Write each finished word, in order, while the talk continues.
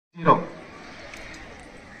0.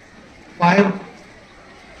 5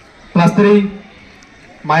 plus 3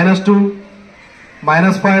 minus 2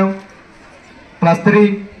 minus 5 plus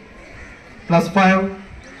 3 plus 5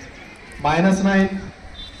 minus 9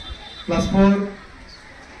 plus 4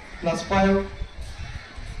 plus 5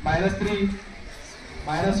 minus 3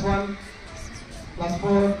 minus 1 plus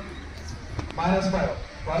 4 minus 5.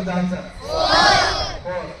 What is the answer?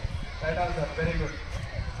 4. Right answer. Very good.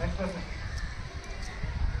 Next question.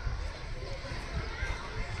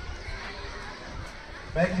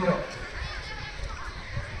 Make 0.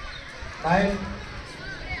 9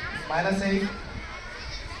 minus 8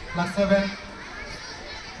 plus 7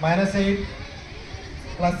 minus 8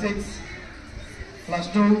 plus 6 plus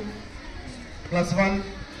 2 plus 1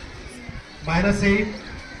 minus 8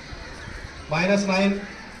 minus 9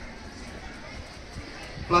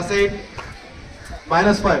 plus 8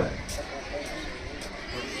 minus 5.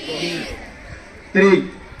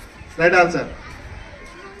 3. Right answer.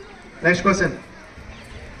 Next question.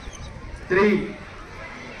 3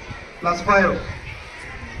 plus 5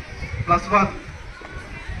 plus 1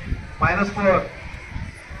 minus 4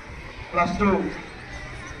 plus 2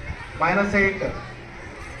 minus 8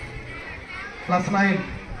 plus 9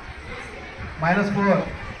 minus 4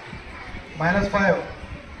 minus 5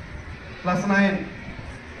 plus 9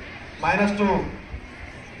 minus 2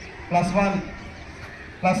 plus 1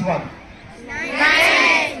 plus 1.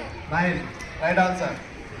 9. Right answer.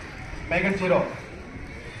 Make it 0.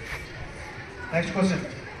 Next question.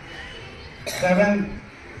 7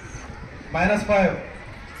 minus 5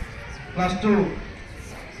 plus 2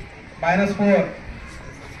 minus 4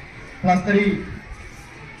 plus 3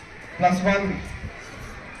 plus 1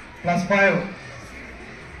 plus 5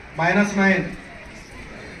 minus 9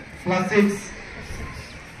 plus 6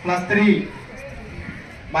 plus 3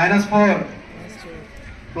 minus 4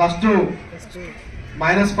 plus 2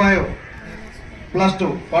 minus 5 plus 2.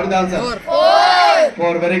 What is the answer?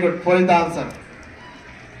 4. Very good. 4 is the answer.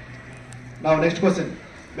 Now next question.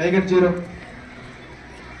 Make it 0.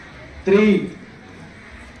 3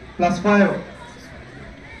 plus 5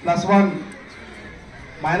 plus 1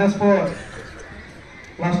 minus 4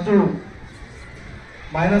 plus 2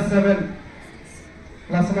 minus 7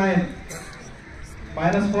 plus 9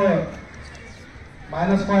 minus 4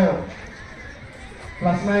 minus 5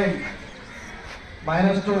 plus 9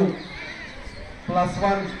 minus 2 plus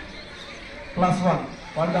 1 plus 1.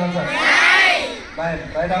 What is the answer? 9.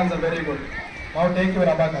 Right answer. Very good. Now take your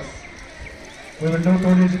abacus. We will do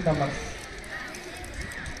 2-digit numbers.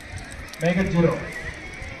 Make it 0.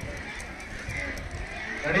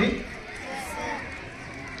 Ready?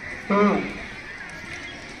 2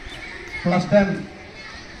 plus 10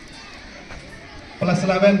 plus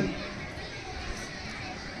 11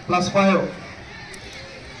 plus 5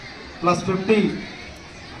 plus 50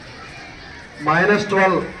 minus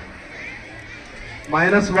 12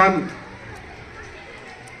 minus 1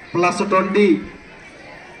 plus 20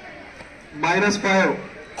 minus 5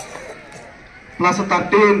 plus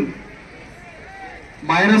 13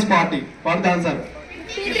 minus 40. What is the answer?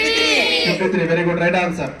 53. Very good. Right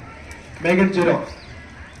answer. Make it 0.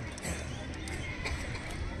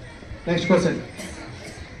 Next question.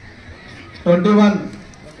 21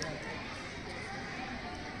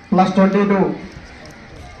 plus 22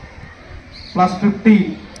 plus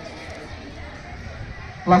 50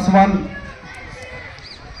 plus 1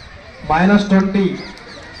 minus 20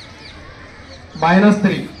 minus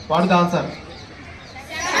 3. What is the answer?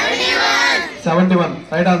 71.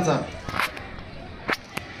 Right answer.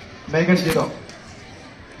 Make it 0.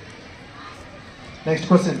 Next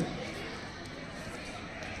question.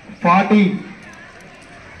 40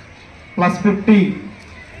 plus 50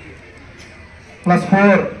 plus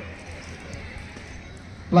 4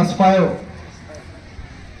 plus 5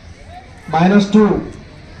 minus 2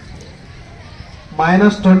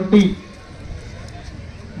 minus 20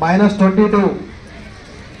 minus 22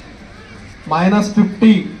 minus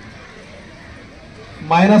 50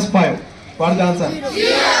 minus 5. What is the answer?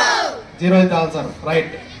 0 is the answer.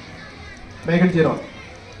 Right. Make it 0.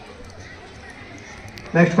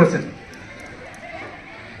 Next question.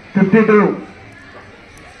 52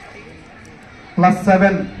 plus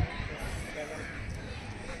 7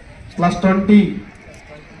 plus 20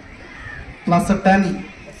 plus 10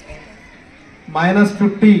 minus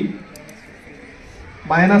 50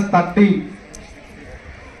 minus 30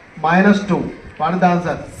 minus 2. What is the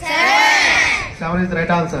answer? 7 is the right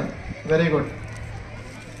answer. Very good.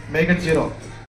 Make it 0.